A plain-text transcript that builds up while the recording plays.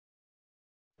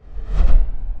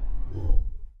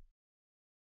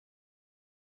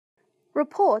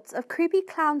Reports of creepy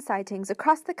clown sightings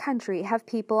across the country have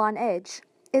people on edge.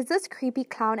 Is this creepy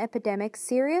clown epidemic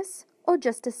serious or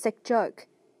just a sick joke?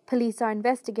 Police are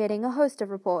investigating a host of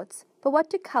reports, but what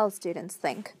do Cal students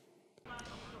think?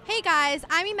 Hey guys,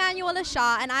 I'm Emmanuelle Le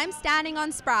Chat and I'm standing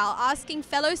on Sproul asking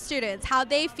fellow students how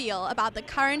they feel about the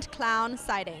current clown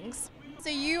sightings. So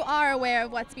you are aware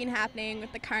of what's been happening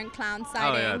with the current clown sightings?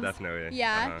 Oh yeah, definitely.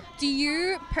 Yeah. Do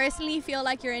you personally feel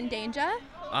like you're in danger?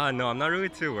 No, I'm not really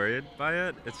too worried by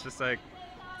it. It's just like,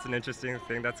 it's an interesting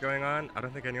thing that's going on. I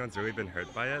don't think anyone's really been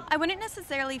hurt by it. I wouldn't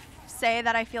necessarily say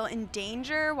that I feel in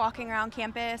danger walking around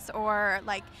campus or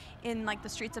like in like the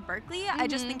streets of Berkeley. I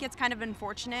just think it's kind of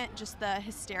unfortunate, just the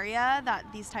hysteria that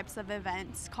these types of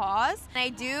events cause. I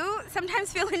do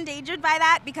sometimes feel endangered by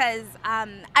that because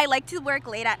I like to work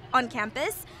late on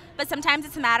campus, but sometimes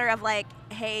it's a matter of like,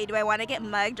 hey, do I want to get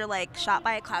mugged or like shot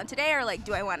by a clown today, or like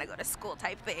do I want to go to school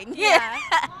type thing? Yeah.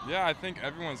 Yeah, I think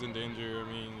everyone's in danger.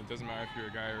 I mean, it doesn't matter if you're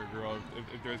a guy or a girl.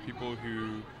 If there's people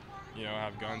who, you know,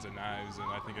 have guns and knives, and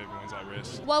I think everyone's at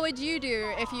risk. What would you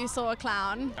do if you saw a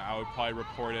clown? I would probably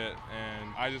report it, and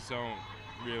I just don't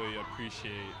really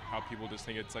appreciate how people just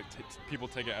think it's like people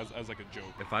take it as like a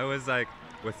joke. If I was like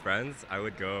with friends, I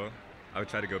would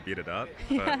try to go beat it up.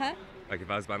 But like if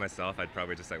I was by myself, I'd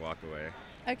probably just like walk away.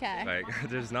 Okay. Like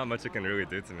there's not much it can really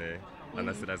do to me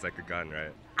unless it has like a gun,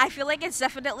 right? I feel like it's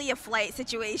definitely a flight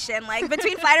situation. Like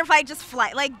between fight or flight, just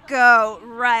flight. Like go,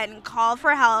 run, call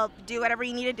for help, do whatever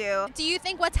you need to do. Do you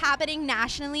think what's happening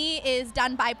nationally is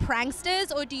done by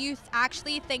pranksters, or do you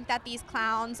actually think that these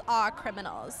clowns are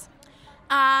criminals?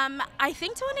 I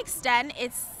think to an extent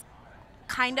it's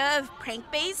kind of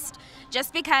prank-based,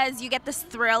 just because you get this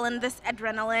thrill and this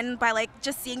adrenaline by like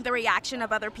just seeing the reaction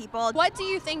of other people. What do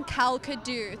you think Cal could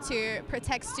do to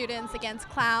protect students against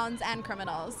clowns and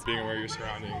criminals? Being aware of your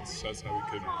surroundings, that's how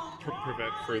we could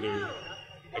prevent further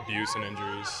abuse and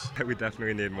injuries. We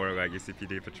definitely need more like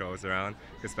UCPD patrols around,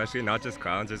 especially not just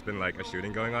clowns. There's been like a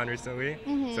shooting going on recently,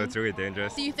 so it's really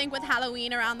dangerous. Do you think with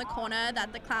Halloween around the corner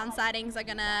that the clown sightings are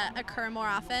gonna occur more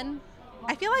often?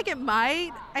 I feel like it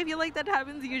might. I feel like that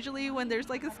happens usually when there's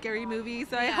like a scary movie.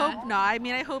 So I hope not. I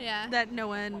mean, I hope that no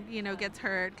one, gets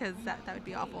hurt, because that would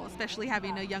be awful, especially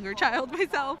having a younger child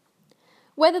myself.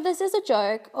 Whether this is a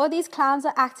joke or these clowns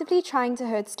are actively trying to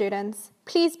hurt students,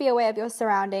 please be aware of your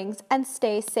surroundings and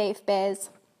stay safe, bears.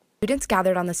 Students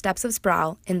gathered on the steps of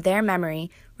Sproul, in their memory,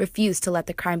 refused to let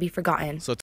the crime be forgotten. So